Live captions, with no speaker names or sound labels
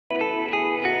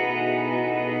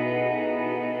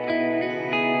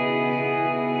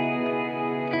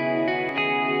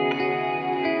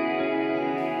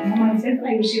myself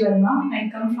Ayushi. I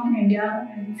come from India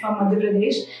and from Madhya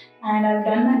Pradesh, and I've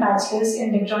done my bachelor's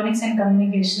in electronics and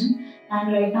communication.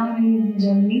 And right now I'm in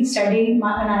Germany studying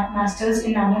my master's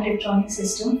in Nanoelectronic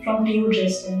Systems from TU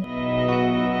Dresden.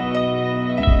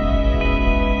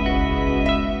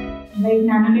 Like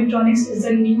nanoelectronics is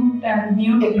a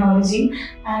new technology,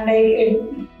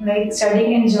 and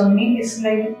studying in Germany is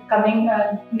like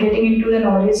getting into the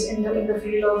knowledge in the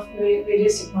field of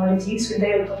various technologies with the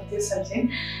help of this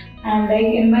subject. And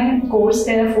in my course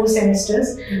there are 4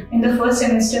 semesters. In the first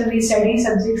semester we study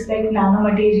subjects like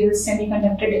nanomaterials,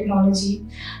 semiconductor technology,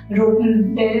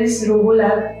 there is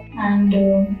RoboLab and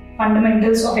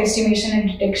fundamentals of estimation and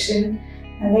detection.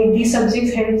 These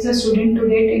subjects help the student to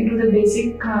get into the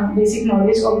basic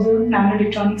knowledge of the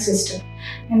nanoelectronic system.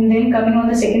 And then coming on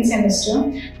the second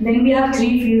semester, then we have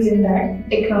 3 fields in that: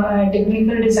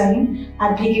 technical design,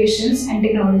 applications and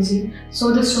technology.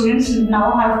 So the students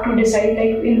now have to decide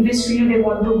in which field they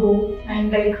want to go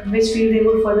and which field they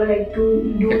would further like to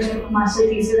do their master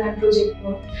thesis and project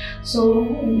work. So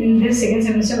in this second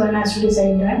semester one has to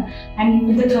decide that, and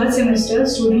with the third semester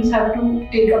students have to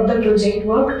take up the project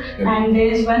work, and there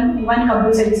is one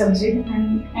compulsory subject,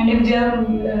 and if they are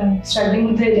struggling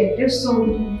with the electives, so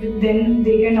then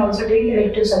they can also take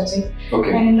elective subjects.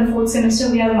 Okay. And in the 4th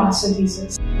semester we have master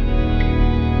thesis.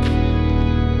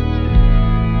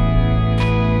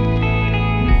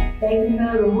 In the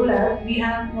RoboLab, we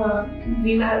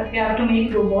have to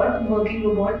make working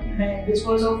robot, which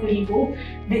was of Lego.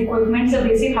 The equipment, the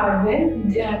basic hardware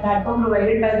that were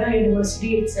provided by the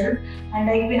university itself,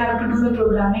 and we have to do the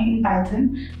programming in Python.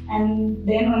 And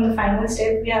then on the final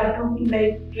step, we have to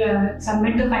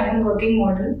submit the final working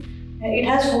model. It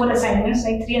has 4 assignments,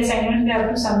 3 assignments we have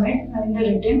to submit in the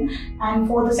written, and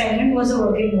 4th assignment was a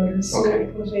working model. So okay.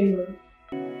 It was very good.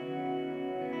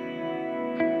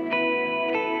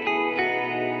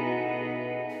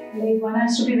 One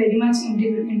has to be very much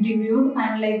interviewed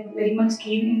and very much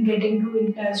keen in getting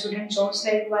to student jobs.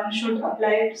 One should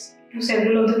apply to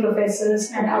several of the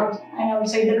professors and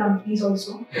outside the companies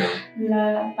also.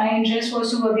 My interest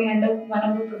was to working under one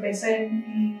of the professors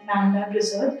in Nava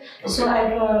research. Okay. So I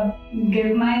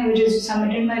submitted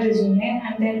my resume,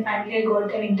 and then finally I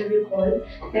got an interview call.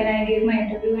 Okay. Then I gave my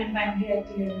interview and finally I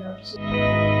cleared it up. So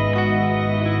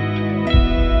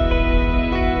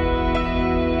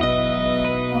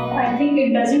I think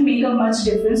it doesn't make a much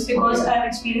difference, because I've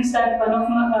experienced that one of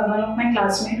my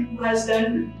classmates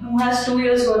who has 2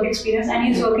 years work experience, and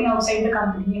he's working outside the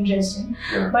company in Dresden.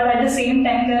 Yeah. But at the same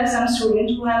time, there are some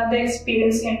students who have the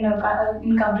experience in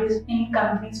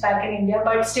companies back in India,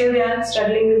 but still they are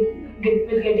struggling with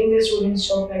getting their students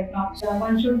job right now. So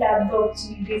one should tap the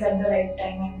opportunities at the right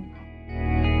time.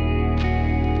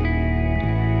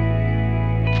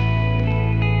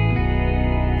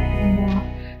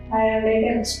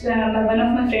 One of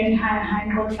my friend's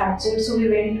hand got fractured, so we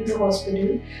went to the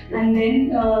hospital, and then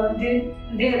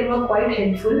they were quite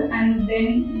helpful, and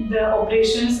then the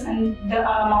operations and the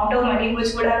amount of money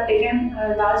which would have taken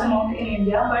a large amount in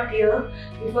India, but here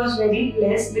it was very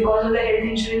less because of the health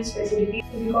insurance facility.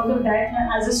 So because of that,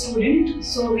 as a student,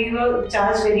 so we were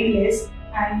charged very less,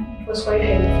 and it was quite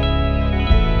helpful.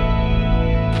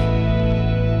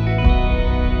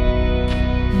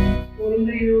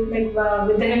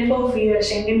 With the help of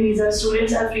Schengen visa,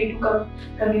 students are free to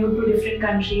commute to different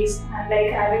countries. And I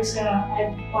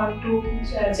want to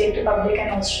Czech Republic and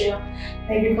Austria.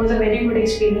 It was a very good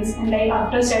experience. And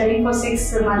after studying for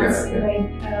 6 months,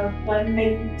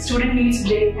 student needs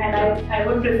break, and I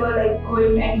would prefer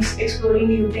going and exploring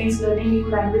new things, learning new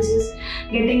languages,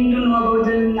 getting to know about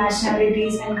the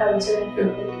nationalities and culture and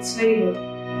people. It's very good.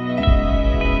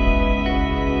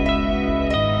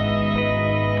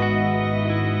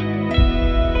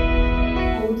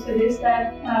 Is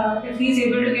that if he is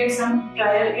able to get some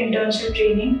prior internship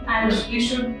training, and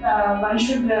one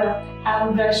should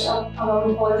have brushed up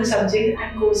about all the subjects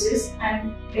and courses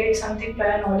and get something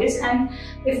prior knowledge, and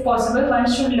if possible one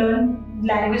should learn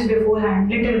language beforehand,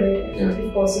 little bit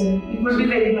if possible. It would be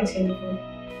very much helpful.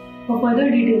 For further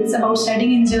details about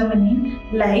studying in Germany,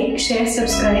 like, share,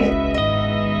 subscribe.